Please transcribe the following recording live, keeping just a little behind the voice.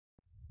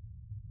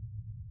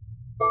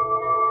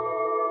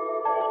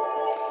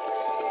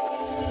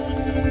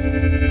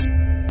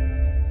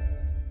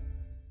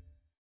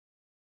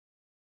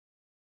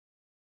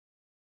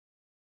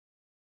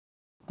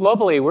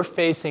Globally, we're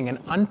facing an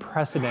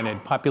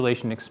unprecedented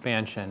population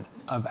expansion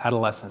of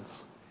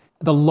adolescents.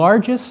 The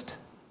largest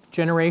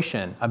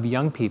generation of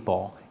young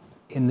people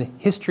in the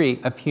history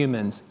of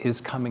humans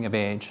is coming of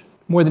age.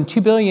 More than 2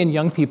 billion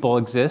young people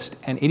exist,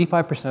 and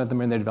 85% of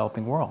them are in the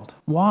developing world.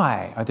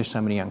 Why are there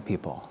so many young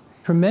people?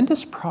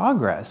 Tremendous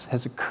progress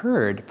has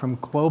occurred from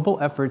global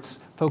efforts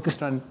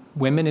focused on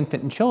women,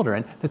 infant, and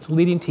children that's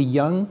leading to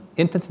young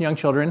infants and young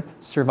children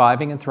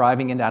surviving and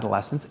thriving in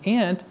adolescence,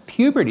 and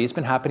puberty has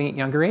been happening at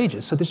younger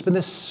ages. So there's been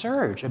this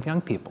surge of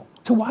young people.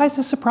 So why is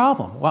this a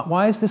problem?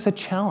 Why is this a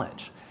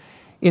challenge?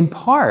 In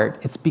part,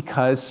 it's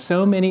because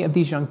so many of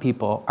these young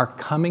people are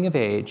coming of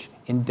age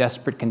in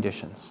desperate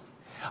conditions.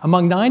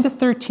 Among 9 to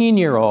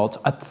 13-year-olds,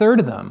 a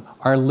third of them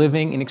are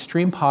living in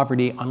extreme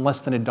poverty on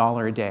less than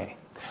 $1 a day.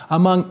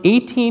 Among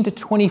 18 to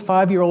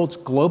 25-year-olds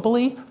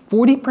globally,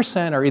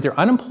 40% are either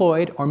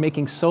unemployed or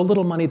making so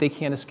little money they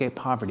can't escape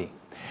poverty.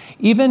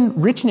 Even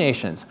rich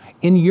nations,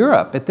 in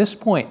Europe at this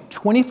point,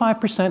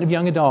 25% of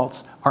young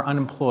adults are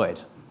unemployed.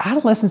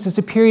 Adolescence is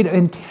a period of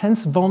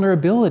intense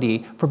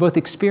vulnerability for both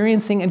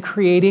experiencing and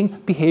creating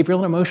behavioral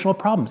and emotional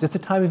problems. It's a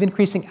time of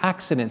increasing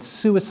accidents,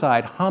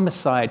 suicide,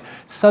 homicide,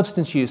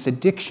 substance use,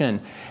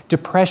 addiction,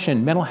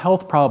 depression, mental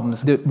health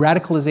problems, the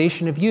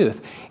radicalization of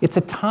youth. It's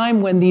a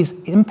time when these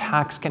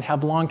impacts can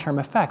have long-term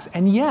effects,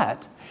 and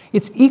yet,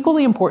 it's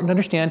equally important to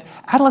understand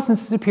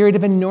adolescence is a period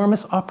of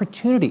enormous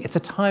opportunity. It's a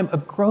time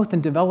of growth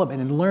and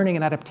development and learning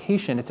and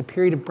adaptation. It's a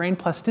period of brain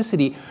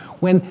plasticity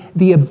when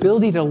the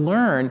ability to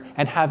learn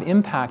and have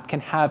impact can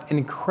have an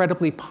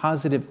incredibly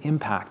positive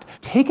impact.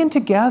 Taken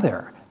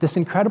together, this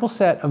incredible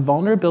set of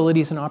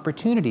vulnerabilities and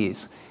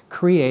opportunities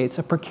creates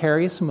a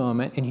precarious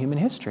moment in human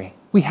history.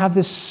 We have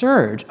this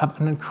surge of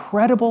an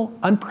incredible,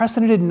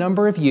 unprecedented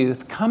number of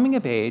youth coming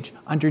of age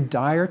under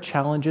dire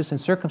challenges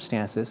and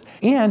circumstances,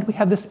 and we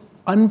have this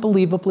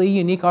unbelievably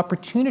unique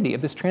opportunity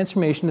of this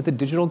transformation of the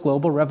digital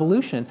global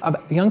revolution, of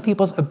young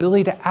people's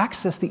ability to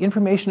access the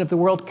information of the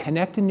world,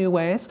 connect in new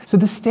ways. So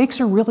the stakes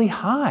are really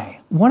high.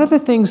 One of the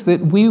things that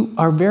we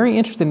are very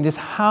interested in is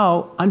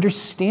how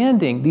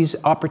understanding these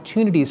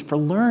opportunities for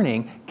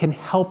learning can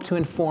help to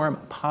inform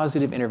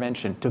positive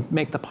intervention, to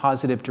make the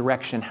positive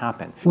direction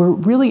happen. We're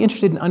really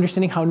interested in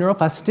understanding how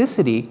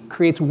neuroplasticity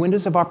creates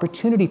windows of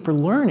opportunity for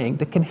learning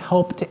that can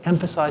help to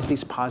emphasize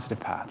these positive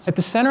paths. At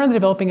the Center on the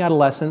Developing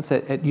Adolescents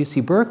at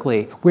UC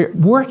Berkeley, we're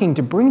working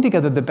to bring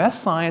together the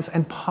best science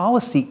and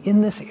policy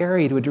in this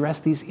area to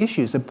address these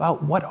issues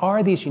about what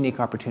are these unique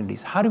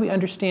opportunities, how do we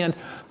understand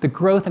the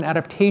growth and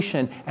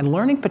adaptation and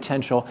learning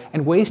potential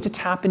and ways to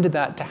tap into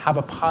that to have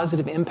a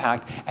positive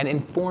impact and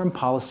inform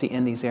policy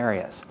in these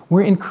areas.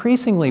 We're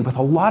increasingly, with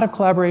a lot of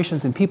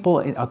collaborations and people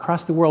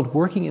across the world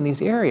working in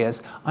these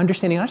areas,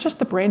 understanding not just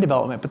the brain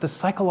development, but the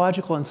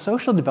psychological and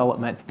social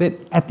development that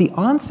at the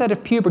onset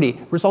of puberty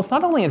results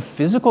not only in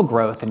physical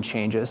growth and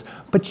changes,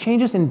 but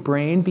changes in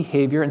brain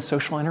behavior and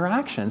social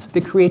interactions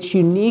that creates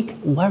unique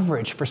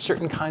leverage for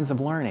certain kinds of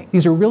learning.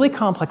 These are really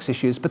complex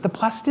issues, but the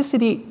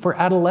plasticity for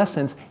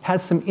adolescence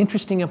has some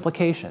interesting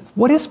implications.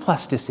 What is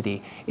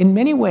plasticity? In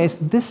many ways,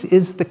 this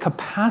is the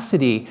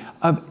capacity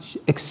of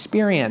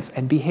experience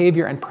and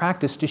behavior and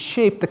practice to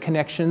shape the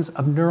connections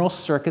of neural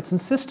circuits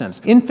and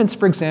systems. Infants,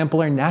 for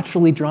example, are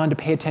naturally drawn to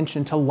pay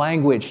attention to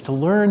language, to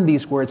learn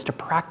these words, to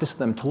practice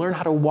them, to learn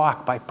how to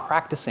walk by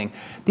practicing.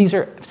 These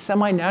are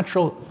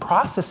semi-natural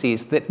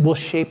processes that will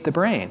shape the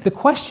brain. The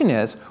question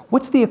is,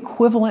 what's the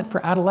equivalent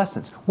for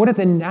adolescence? What are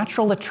the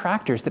natural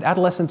attractors that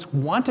adolescents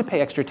want to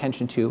pay extra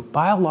attention to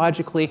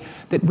biologically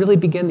that really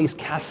begin these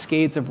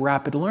cascades of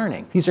rapid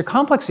learning? These are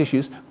complex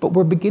issues, but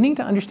we're beginning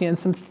to understand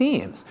some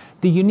themes.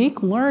 The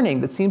unique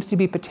learning that seems to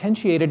be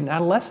potentiated in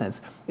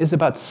adolescence is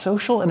about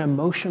social and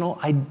emotional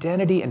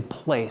identity and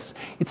place.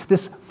 It's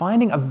this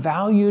finding a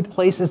valued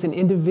place as an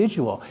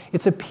individual.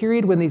 It's a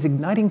period when these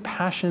igniting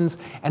passions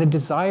and a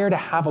desire to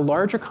have a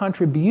larger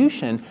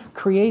contribution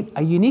create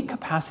a unique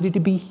capacity to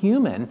be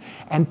human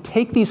and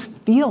take these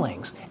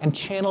feelings and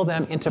channel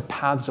them into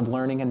paths of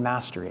learning and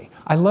mastery.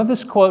 I love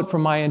this quote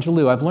from Maya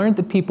Angelou. I've learned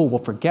that people will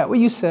forget what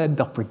you said,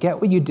 they'll forget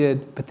what you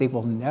did, but they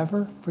will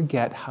never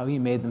forget how you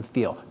made them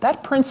feel.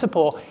 That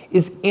principle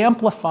is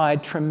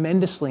amplified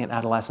tremendously in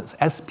adolescence.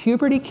 As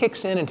puberty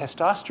kicks in and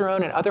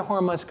testosterone and other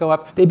hormones go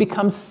up, they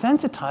become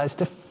sensitized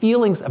to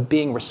feelings of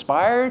being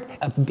inspired,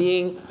 of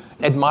being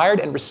admired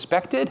and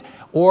respected,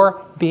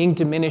 or being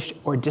diminished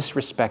or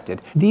disrespected.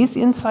 These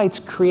insights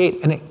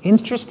create an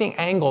interesting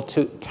angle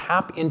to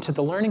tap into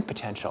the learning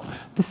potential.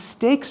 The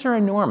stakes are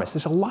enormous.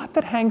 There's a lot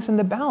that hangs in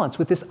the balance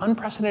with this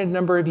unprecedented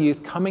number of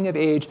youth coming of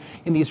age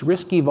in these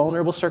risky,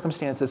 vulnerable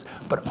circumstances,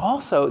 but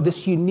also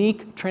this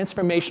unique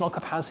transformational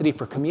capacity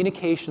for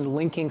communication,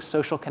 linking,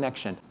 social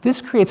connection.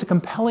 This creates a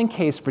compelling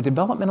case for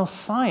developmental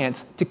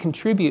science to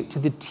contribute to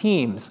the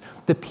teams,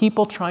 the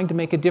people trying to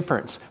make a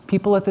difference,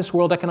 people at this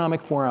World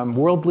Economic Forum,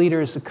 world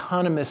leaders,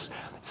 economists,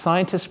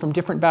 scientists from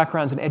different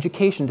backgrounds in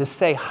education to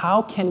say,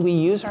 how can we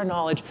use our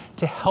knowledge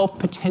to help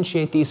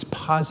potentiate these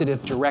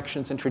positive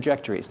directions and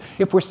trajectories?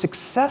 If we're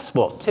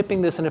successful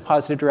tipping this in a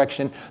positive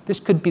direction, this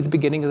could be the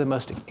beginning of the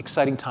most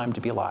exciting time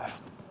to be alive.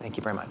 Thank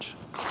you very much.